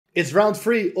It's round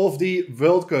 3 of the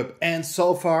World Cup, and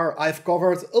so far I've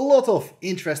covered a lot of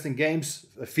interesting games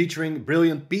featuring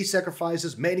brilliant piece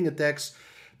sacrifices, mating attacks,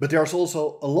 but there's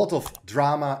also a lot of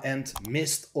drama and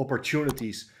missed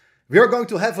opportunities. We are going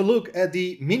to have a look at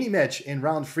the mini match in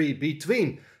round 3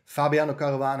 between Fabiano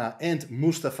Caruana and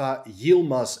Mustafa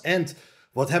Yilmaz, and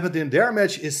what happened in their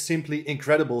match is simply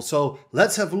incredible. So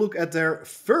let's have a look at their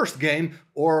first game,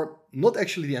 or not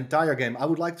actually the entire game. I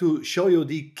would like to show you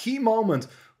the key moment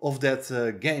of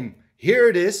that game. Here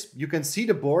it is. You can see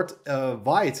the board.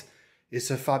 White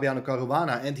is Fabiano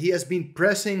Caruana, and he has been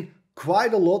pressing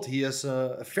quite a lot. He has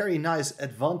a very nice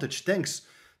advantage thanks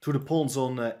to the pawns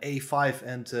on a5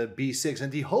 and b6,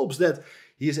 and he hopes that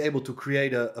he is able to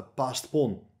create a passed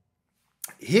pawn.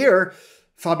 Here,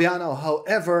 Fabiano,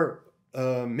 however,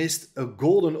 missed a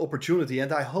golden opportunity,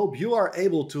 and I hope you are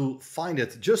able to find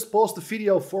it. Just pause the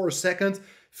video for a second,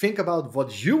 think about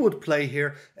what you would play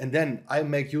here, and then I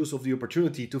make use of the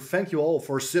opportunity to thank you all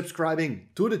for subscribing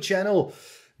to the channel.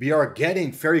 We are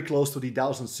getting very close to the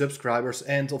 1,000 subscribers,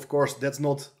 and of course that's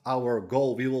not our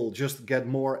goal. We will just get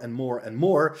more and more and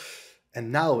more.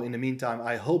 And now, in the meantime,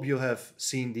 I hope you have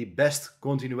seen the best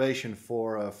continuation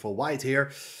for White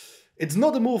here. It's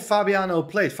not the move Fabiano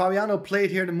played. Fabiano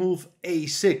played here the move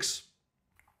a6.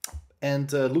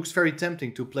 And looks very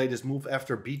tempting to play this move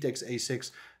after b takes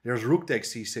a6. There's rook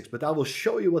takes c6. But I will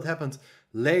show you what happened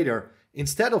later.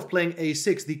 Instead of playing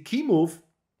a6, the key move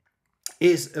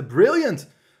is a brilliant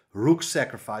rook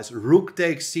sacrifice. Rook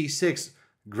takes c6,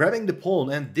 grabbing the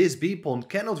pawn. And this b pawn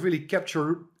cannot really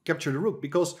capture the rook,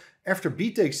 because after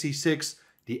b takes c6,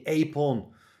 the a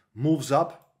pawn moves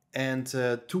up. And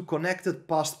two connected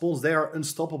passed pawns, they are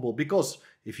unstoppable, because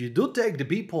if you do take the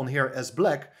b pawn here as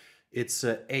black, it's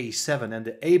a7, and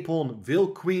the a pawn will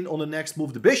queen on the next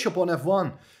move. The bishop on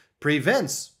f1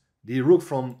 prevents the rook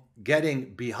from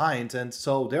getting behind, and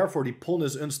so therefore the pawn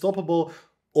is unstoppable.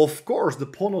 Of course, the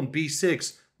pawn on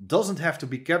b6 doesn't have to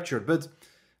be captured, but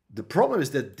the problem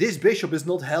is that this bishop is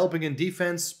not helping in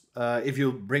defense. If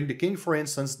you bring the king, for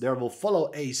instance, there will follow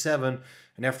a7,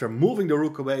 and after moving the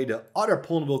rook away, the other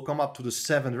pawn will come up to the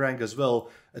 7th rank as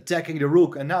well, attacking the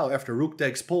rook. And now after rook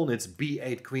takes pawn, it's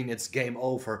b8 queen, it's game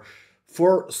over.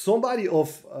 For somebody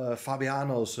of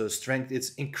Fabiano's strength,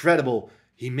 it's incredible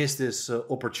he missed this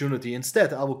opportunity.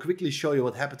 Instead, I will quickly show you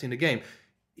what happened in the game.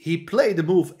 He played the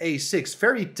move a6,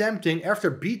 very tempting.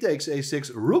 After b takes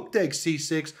a6, rook takes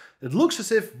c6. It looks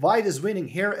as if white is winning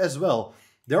here as well.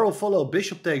 There will follow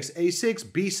bishop takes a6,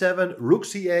 b7, rook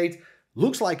c8.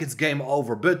 Looks like it's game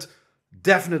over, but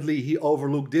definitely he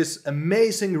overlooked this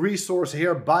amazing resource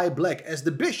here by black, as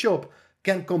the bishop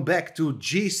can come back to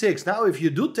g6. Now, if you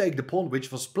do take the pawn which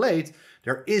was played,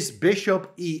 there is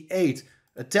bishop e8,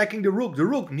 attacking the rook. The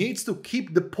rook needs to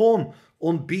keep the pawn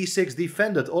on b6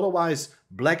 defended, otherwise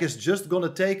black is just gonna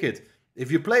take it. If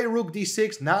you play rook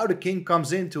d6, now the king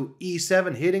comes into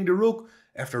e7, hitting the rook.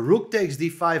 After rook takes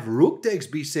d5, rook takes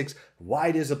b6,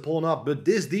 white is a pawn up, but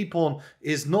this d-pawn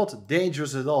is not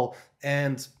dangerous at all.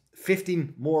 And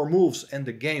 15 more moves and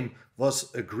the game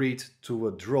was agreed to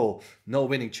a draw. No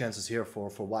winning chances here for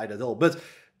white at all. But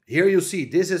here you see,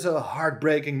 this is a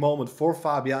heartbreaking moment for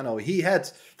Fabiano. He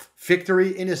had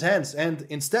victory in his hands, and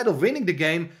instead of winning the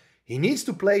game, he needs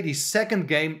to play the second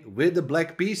game with the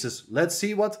black pieces. Let's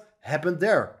see what happened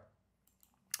there.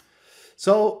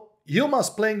 So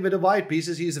Yilmaz playing with the white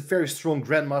pieces. He is a very strong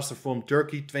grandmaster from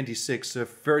Turkey,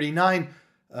 26-39.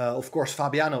 Of course,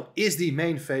 Fabiano is the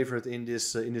main favorite in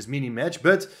this mini match,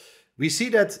 but we see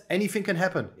that anything can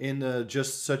happen in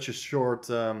just such a short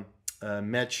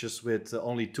matches with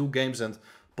only 2 games and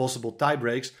possible tie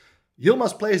breaks.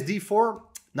 Yilmaz plays d4,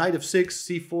 knight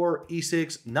f6, c4,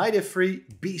 e6, knight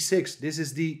f3, b6. This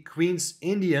is the Queen's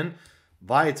Indian.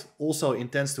 White also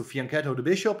intends to fianchetto the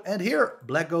bishop, and here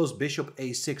black goes bishop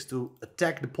a6 to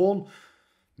attack the pawn.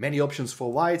 Many options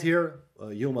for white here.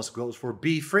 Yilmaz goes for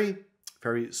b3,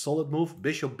 very solid move.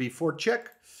 Bishop b4 check,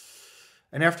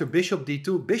 and after bishop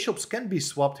d2, bishops can be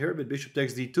swapped here with bishop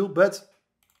takes d2, but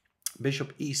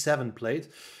bishop e7 played.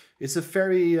 It's a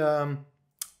very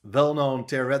well-known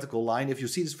theoretical line. If you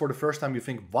see this for the first time, you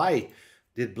think, why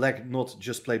did black not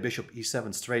just play bishop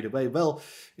e7 straight away? Well,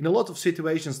 in a lot of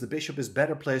situations, the bishop is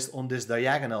better placed on this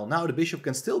diagonal. Now the bishop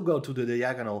can still go to the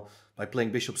diagonal by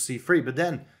playing bishop c3, but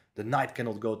then the knight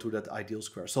cannot go to that ideal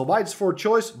square. So white's for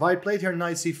choice. White played here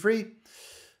knight c3,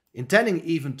 intending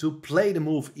even to play the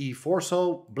move e4.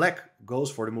 So black goes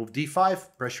for the move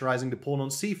d5, pressurizing the pawn on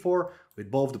c4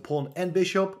 with both the pawn and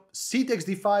bishop. C takes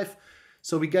d5.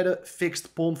 So we get a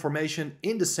fixed pawn formation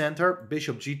in the center.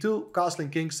 Bishop g2, castling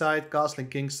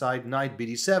kingside, knight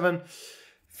bd7.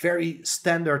 Very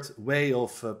standard way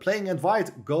of playing, and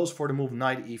white goes for the move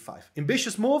knight e5.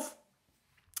 Ambitious move,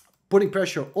 putting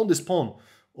pressure on this pawn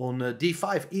on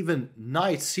d5. Even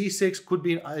knight c6 could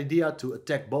be an idea to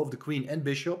attack both the queen and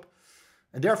bishop.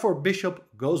 And therefore bishop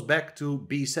goes back to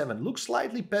b7. Looks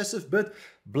slightly passive, but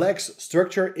black's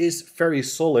structure is very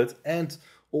solid and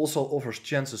also offers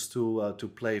chances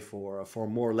to play for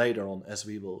more later on, as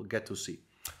we will get to see.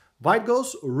 White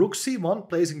goes rook c1,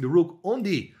 placing the rook on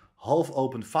the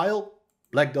half-open file.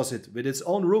 Black does it with its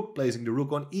own rook, placing the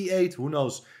rook on e8. Who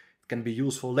knows? It can be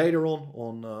useful later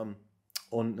on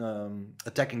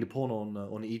attacking the pawn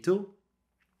on e2.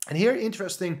 And here,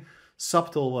 interesting,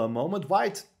 subtle moment.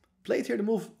 White played here the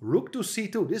move rook to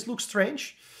c2. This looks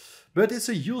strange, but it's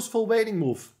a useful waiting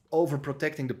move, over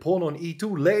protecting the pawn on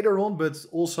e2 later on, but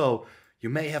also you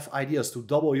may have ideas to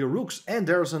double your rooks. And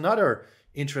there's another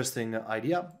interesting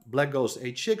idea. Black goes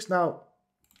h6. Now,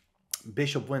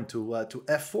 bishop went to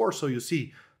f4, so you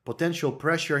see potential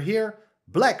pressure here.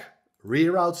 Black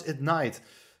reroutes at knight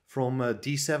from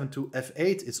d7 to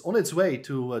f8. It's on its way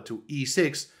to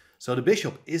e6, so the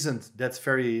bishop isn't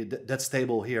that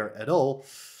stable here at all.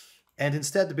 And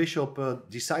instead the bishop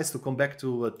decides to come back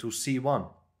to c1.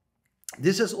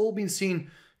 This has all been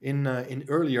seen in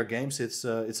earlier games. It's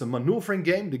a maneuvering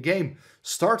game. The game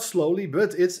starts slowly,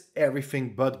 but it's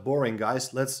everything but boring,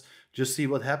 guys. Let's just see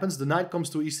what happens. The knight comes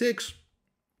to e6,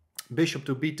 bishop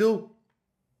to b2.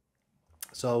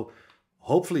 So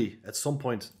hopefully at some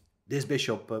point this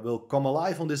bishop will come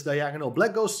alive on this diagonal.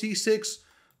 Black goes c6,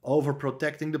 over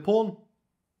protecting the pawn.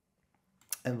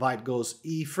 And white goes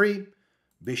e3,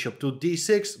 bishop to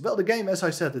d6. Well, the game, as I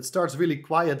said, it starts really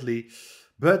quietly,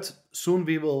 but soon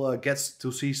we will get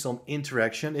to see some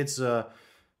interaction.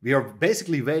 We are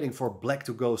basically waiting for black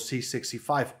to go c6,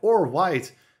 c5, or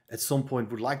white at some point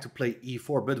would like to play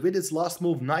e4. But with its last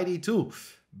move, knight e2,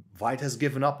 white has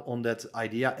given up on that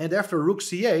idea. And after rook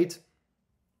c8,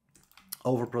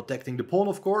 over protecting the pawn,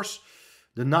 of course,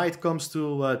 the knight comes to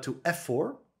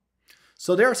f4.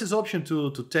 So there's this option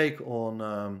to take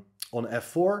on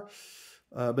f4,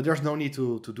 but there's no need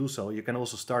to do so. You can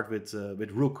also start with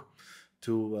rook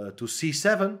to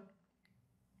c7.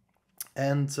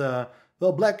 And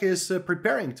well, black is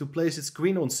preparing to place its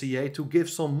queen on c8 to give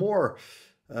some more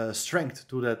strength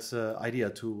to that idea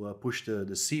to push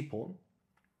the c pawn.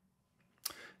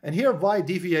 And here white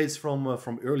deviates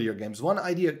from earlier games. One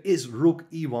idea is rook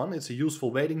e1. It's a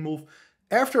useful waiting move.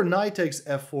 After knight takes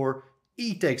f4,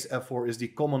 e takes f4 is the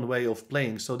common way of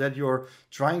playing, so that you're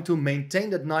trying to maintain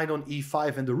that knight on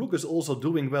e5, and the rook is also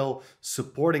doing well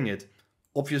supporting it.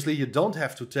 Obviously you don't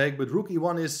have to take, but rook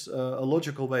e1 is a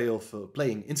logical way of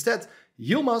playing. Instead,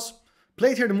 Yilmaz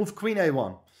played here the move queen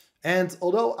a1. And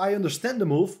although I understand the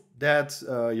move, that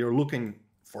you're looking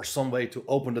for some way to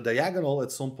open the diagonal at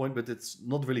some point, but it's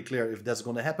not really clear if that's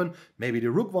going to happen. Maybe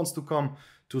the rook wants to come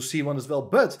to c1 as well.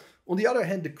 But on the other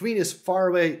hand, the queen is far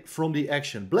away from the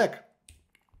action. Black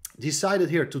decided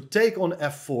here to take on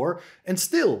f4, and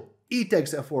still e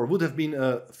takes f4 would have been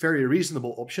a very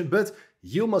reasonable option, but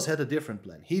Yilmaz had a different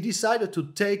plan. He decided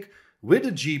to take with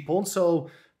the g-pawn, so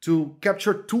to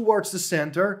capture towards the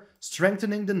center,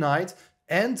 strengthening the knight,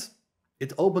 and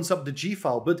it opens up the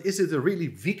g-file. But is it a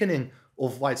really weakening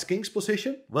of white's king's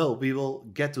position? Well, we will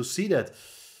get to see that.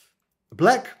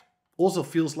 Black also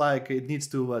feels like it needs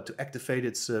to activate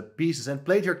its pieces, and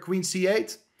played here queen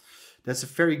c8. That's a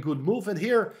very good move. And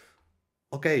here,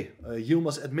 okay,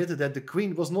 Yilmaz admitted that the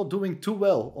queen was not doing too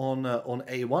well on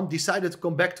a1, decided to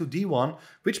come back to d1,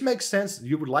 which makes sense.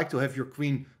 You would like to have your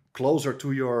queen closer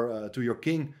to your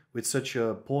king with such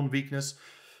a pawn weakness.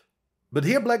 But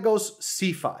here black goes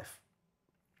c5.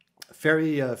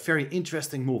 Very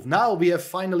interesting move. Now we have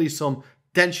finally some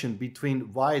tension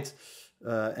between white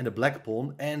and the black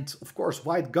pawn, and of course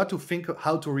white got to think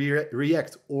how to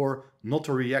react or not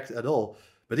to react at all.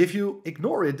 But if you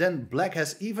ignore it, then black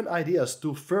has even ideas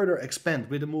to further expand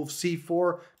with the move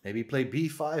c4, maybe play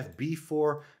b5,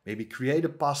 b4, maybe create a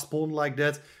passed pawn like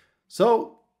that.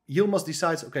 So Yilmaz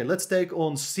decides, okay, let's take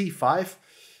on c5.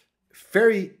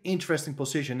 Very interesting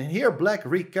position. And here black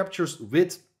recaptures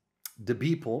with the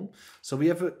b pawn. So we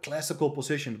have a classical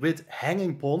position with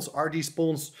hanging pawns. Are these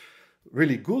pawns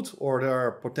really good, or there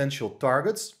are potential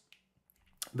targets?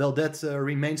 Well, that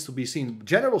remains to be seen.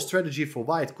 General strategy for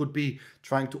white could be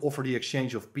trying to offer the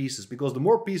exchange of pieces, because the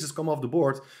more pieces come off the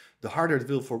board, the harder it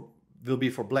will be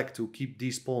for black to keep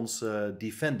these pawns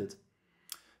defended.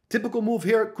 Typical move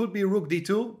here could be rook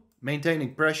d2,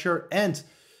 maintaining pressure, and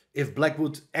if black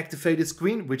would activate its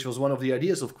queen, which was one of the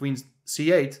ideas of queen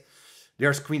c8,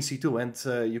 there's queen c2,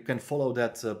 and you can follow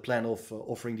that plan of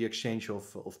offering the exchange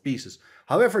of pieces.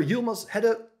 However, Yilmaz had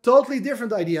a totally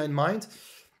different idea in mind.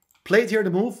 Played here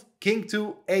the move king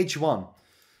to h1.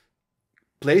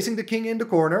 Placing the king in the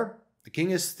corner. The king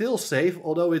is still safe,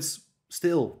 although it's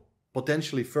still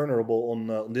potentially vulnerable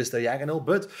on this diagonal,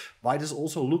 but white is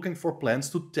also looking for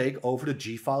plans to take over the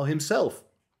g-file himself.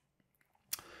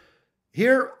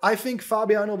 Here, I think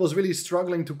Fabiano was really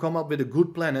struggling to come up with a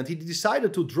good plan, and he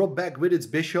decided to drop back with its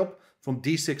bishop from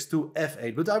d6 to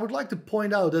f8. But I would like to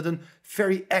point out that a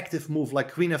very active move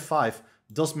like queen f5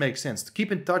 does make sense. To keep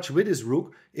in touch with his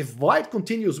rook, if white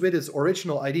continues with its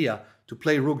original idea to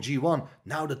play rook g1,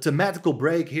 now the thematical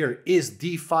break here is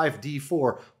d5,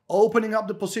 d4, opening up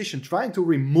the position, trying to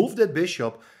remove that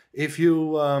bishop. If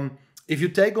you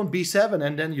take on b7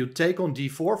 and then you take on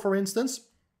d4, for instance,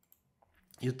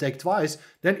 you take twice,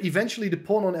 then eventually the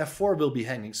pawn on f4 will be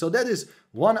hanging. So that is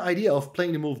one idea of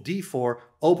playing the move d4,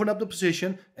 open up the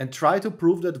position and try to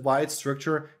prove that white's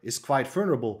structure is quite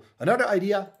vulnerable. Another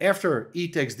idea after e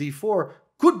takes d4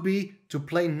 could be to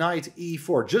play knight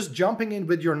e4, just jumping in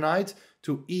with your knight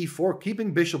to e4,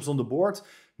 keeping bishops on the board.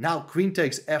 Now queen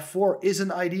takes f4 is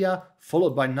an idea,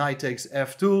 followed by knight takes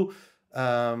f2.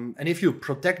 And if you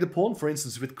protect the pawn, for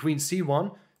instance with queen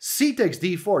c1, c takes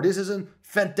d4, this is a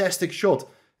fantastic shot.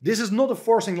 This is not a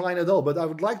forcing line at all, but I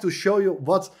would like to show you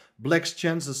what black's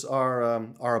chances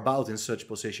are about in such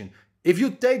position. If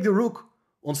you take the rook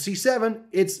on c7,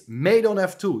 it's mate on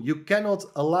f2. You cannot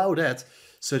allow that,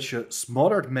 such a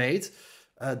smothered mate.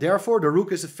 Therefore, the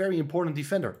rook is a very important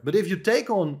defender. But if you take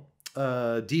on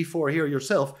d4 here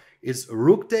yourself, it's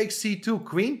rook takes c2,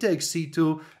 queen takes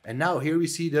c2, and now here we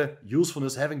see the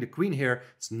usefulness having the queen here.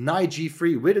 It's knight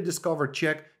g3 with a discovered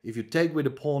check. If you take with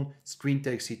a pawn, it's queen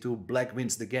takes c2, black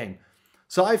wins the game.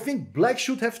 So I think black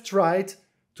should have tried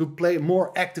to play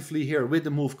more actively here with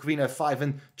the move queen f5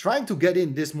 and trying to get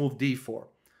in this move d4.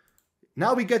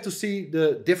 Now we get to see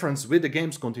the difference with the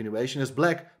game's continuation as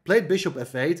black played bishop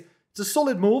f8. It's a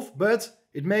solid move, but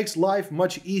it makes life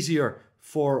much easier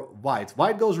for white.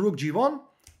 White goes rook g1,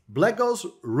 black goes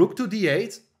rook to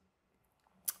d8.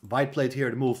 White played here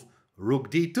the move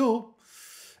rook d2.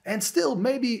 And still,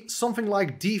 maybe something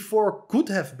like d4 could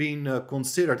have been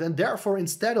considered. And therefore,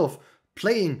 instead of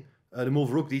playing the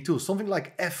move rook d2, something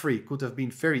like f3 could have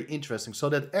been very interesting. So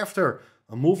that after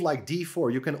a move like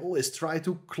d4, you can always try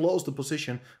to close the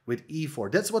position with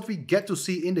e4. That's what we get to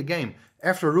see in the game.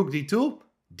 After rook d2,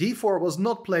 d4 was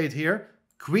not played here.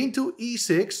 Queen to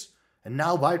e6. And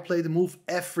now white played the move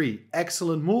f3.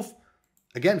 Excellent move.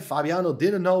 Again, Fabiano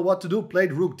didn't know what to do.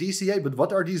 Played rook dca, but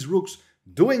what are these rooks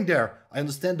doing there? I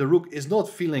understand the rook is not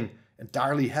feeling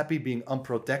entirely happy being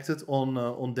unprotected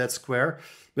on that square.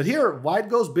 But here, white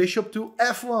goes bishop to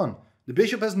f1. The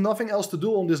bishop has nothing else to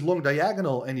do on this long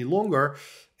diagonal any longer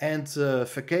and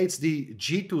vacates the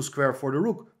g2 square for the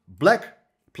rook. Black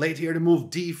played here the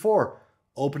move d4,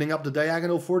 opening up the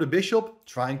diagonal for the bishop,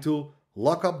 trying to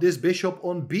lock up this bishop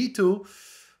on b2.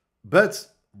 But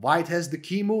white has the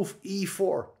key move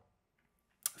e4.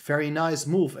 Very nice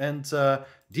move, and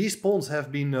these pawns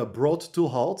have been brought to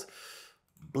halt.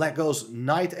 Black goes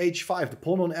knight h5. The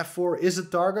pawn on f4 is a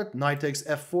target. Knight takes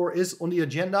f4 is on the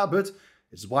agenda, but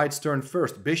it's white's turn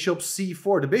first. Bishop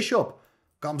c4. The bishop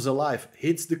comes alive,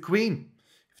 hits the queen.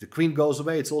 If the queen goes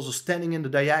away, it's also standing in the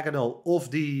diagonal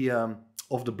of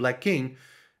the black king.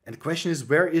 And the question is,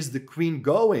 where is the queen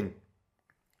going?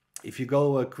 If you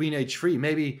go queen h3,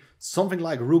 maybe something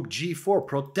like rook g4,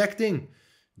 protecting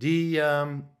the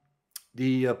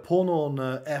pawn on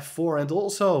f4, and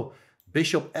also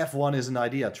bishop f1 is an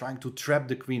idea, trying to trap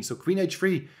the queen. So queen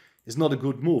h3 is not a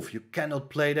good move. You cannot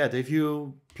play that. If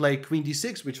you play queen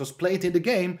d6, which was played in the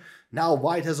game, now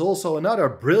white has also another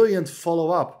brilliant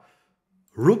follow-up.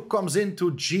 Rook comes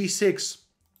into g6,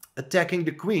 attacking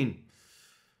the queen.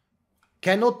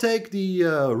 Cannot take the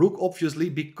rook, obviously,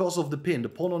 because of the pin. The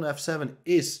pawn on f7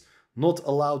 is not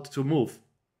allowed to move.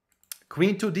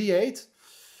 Queen to d8.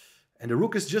 And the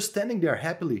rook is just standing there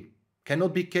happily.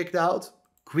 Cannot be kicked out.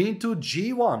 Queen to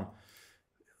g1.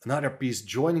 Another piece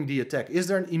joining the attack. Is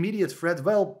there an immediate threat?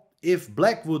 Well, if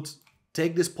black would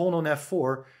take this pawn on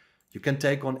f4, you can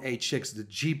take on h6. The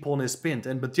g pawn is pinned.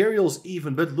 And materials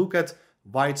even, but look at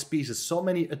white's pieces. So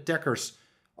many attackers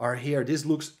are here. This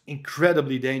looks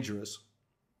incredibly dangerous.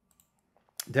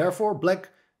 Therefore, black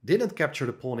didn't capture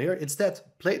the pawn here. Instead,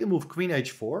 played the move queen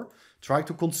h4. Tried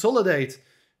to consolidate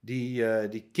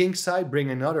the king side,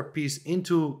 bring another piece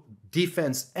into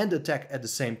defense and attack at the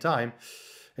same time.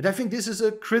 And I think this is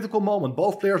a critical moment.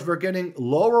 Both players were getting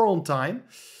lower on time.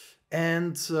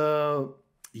 And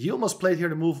Yilmaz played here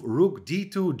the move rook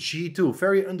d2, g2.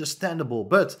 Very understandable.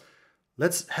 But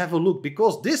let's have a look,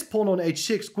 because this pawn on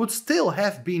h6 could still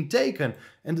have been taken.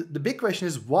 And the big question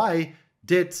is, why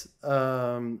did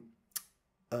Yilmaz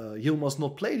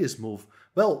not play this move?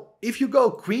 Well, if you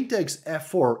go queen takes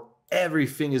f4,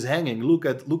 everything is hanging. Look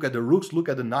at the rooks, look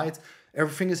at the knight,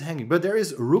 everything is hanging. But there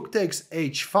is rook takes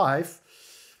h5,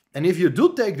 and if you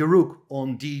do take the rook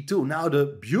on d2, now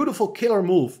the beautiful killer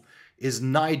move is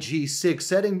knight g6,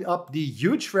 setting up the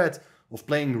huge threat of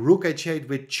playing rook h8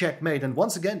 with checkmate. And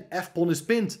once again, f-pawn is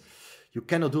pinned. You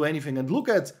cannot do anything. And look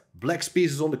at black's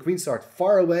pieces on the queen side,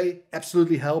 far away,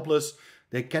 absolutely helpless.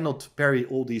 They cannot parry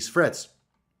all these threats.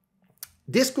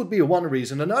 This could be one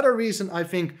reason. Another reason I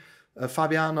think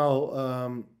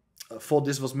Fabiano thought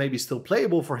this was maybe still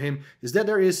playable for him is that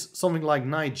there is something like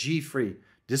knight g3.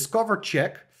 Discover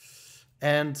check.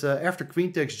 And after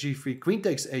queen takes g3, queen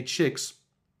takes h6.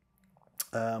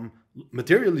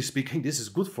 Materially speaking, this is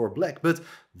good for black, but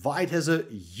white has a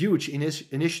huge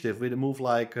initiative with a move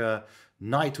like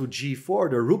knight to g4.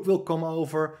 The rook will come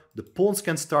over, the pawns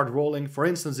can start rolling. For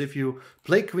instance, if you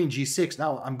play queen g6,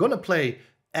 now I'm gonna play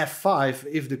f5.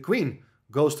 If the queen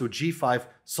goes to g5,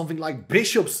 something like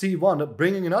bishop c1,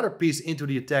 bringing another piece into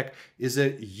the attack, is a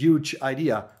huge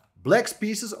idea. Black's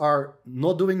pieces are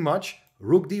not doing much.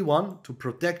 Rook d1 to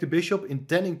protect the bishop,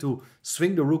 intending to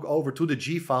swing the rook over to the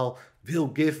g-file, will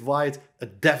give white a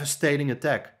devastating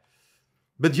attack.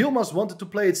 But Yilmaz wanted to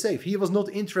play it safe. He was not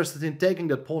interested in taking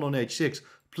that pawn on h6.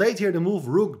 Played here the move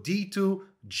rook d2,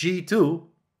 g2.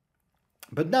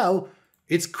 But now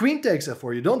it's queen takes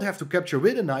f4. You don't have to capture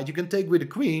with a knight. You can take with a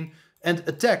queen and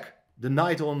attack the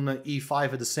knight on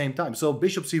e5 at the same time. So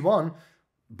bishop c1,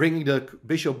 bringing the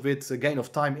bishop with a gain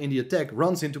of time in the attack,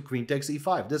 runs into queen takes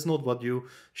e5. That's not what you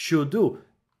should do.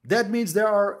 That means there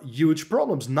are huge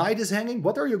problems. Knight is hanging.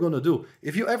 What are you going to do?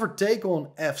 If you ever take on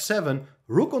f7,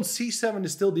 rook on c7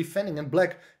 is still defending, and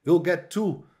black will get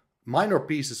two minor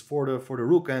pieces for the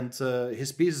rook, and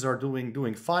his pieces are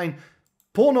doing fine.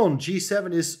 Pawn on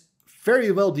g7 is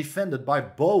very well defended by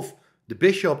both the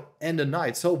bishop and the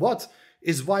knight. So what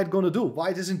is white going to do?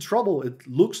 White is in trouble, it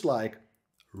looks like.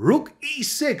 Rook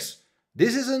e6.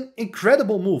 This is an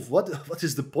incredible move. What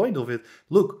is the point of it?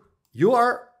 Look, you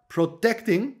are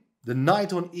protecting the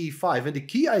knight on e5. And the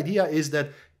key idea is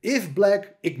that if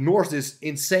black ignores this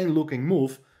insane looking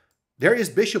move, there is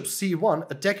bishop c1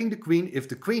 attacking the queen. If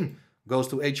the queen goes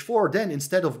to h4, then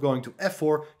instead of going to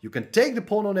f4, you can take the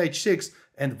pawn on h6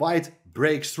 and white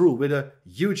breaks through with a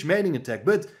huge mating attack.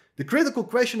 But the critical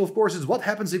question, of course, is what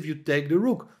happens if you take the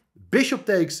rook? Bishop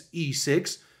takes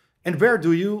e6. And where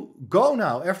do you go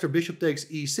now after bishop takes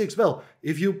e6? Well,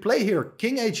 if you play here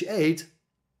king h8,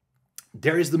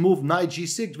 there is the move knight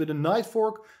g6 with a knight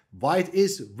fork. White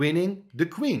is winning the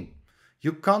queen.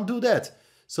 You can't do that.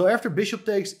 So after bishop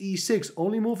takes e6,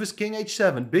 only move is king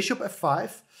h7, bishop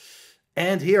f5.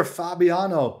 And here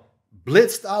Fabiano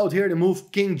blitzed out here the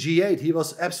move king g8. He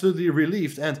was absolutely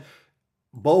relieved. And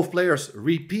both players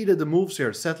repeated the moves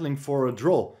here, settling for a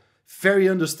draw. Very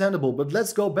understandable, but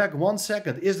let's go back 1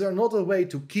 second. Is there not a way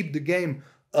to keep the game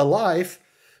alive?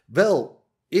 Well,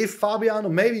 if Fabiano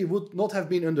maybe would not have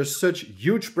been under such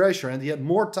huge pressure and he had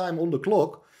more time on the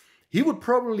clock, he would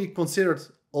probably consider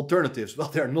alternatives. Well,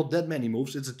 there are not that many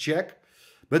moves, it's a check.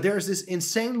 But there's this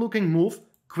insane looking move,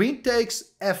 queen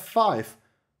takes f5.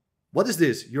 What is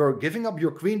this? You're giving up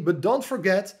your queen, but don't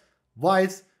forget,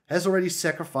 white has already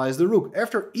sacrificed the rook.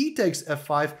 After e takes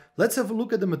f5, let's have a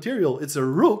look at the material. It's a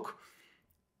rook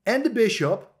and the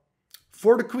bishop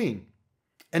for the queen.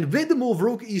 And with the move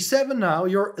rook e7 now,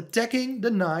 you're attacking the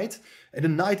knight, and the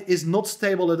knight is not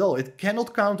stable at all. It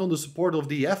cannot count on the support of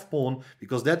the f-pawn,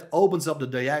 because that opens up the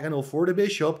diagonal for the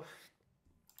bishop.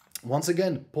 Once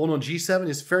again, pawn on g7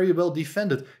 is very well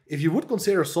defended. If you would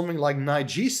consider something like knight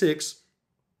g6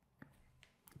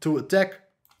 to attack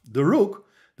the rook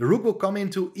will come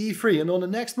into e3, and on the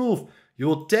next move, you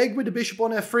will take with the bishop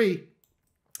on f3.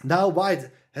 Now white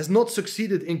has not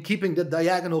succeeded in keeping the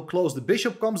diagonal closed. The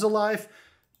bishop comes alive,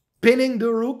 pinning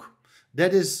the rook.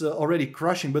 That is already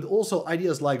crushing, but also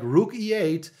ideas like rook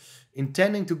e8,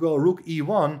 intending to go rook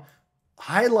e1,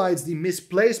 highlights the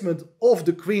misplacement of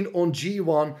the queen on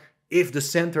g1 if the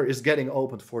center is getting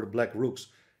opened for the black rooks.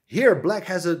 Here, black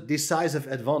has a decisive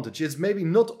advantage. It's maybe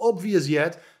not obvious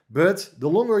yet, but the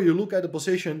longer you look at the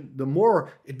position, the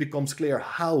more it becomes clear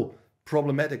how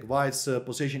problematic white's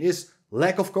position is.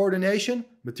 Lack of coordination,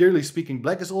 materially speaking,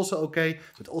 black is also okay,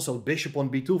 but also bishop on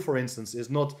b2, for instance, is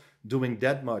not doing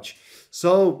that much.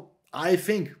 So I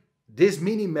think this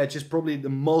mini match is probably the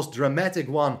most dramatic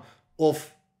one of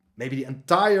maybe the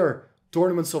entire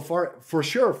tournament so far, for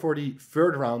sure for the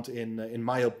third round in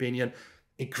my opinion.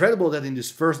 Incredible that in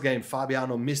this first game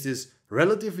Fabiano missed this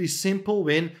relatively simple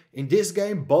win. In this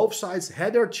game, both sides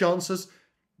had their chances.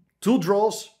 2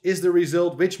 draws is the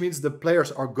result, which means the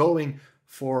players are going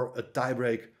for a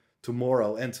tiebreak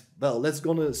tomorrow. And well, let's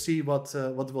gonna see what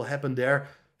will happen there.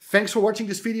 Thanks for watching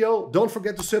this video. Don't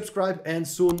forget to subscribe, and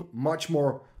soon much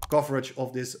more coverage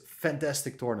of this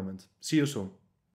fantastic tournament. See you soon.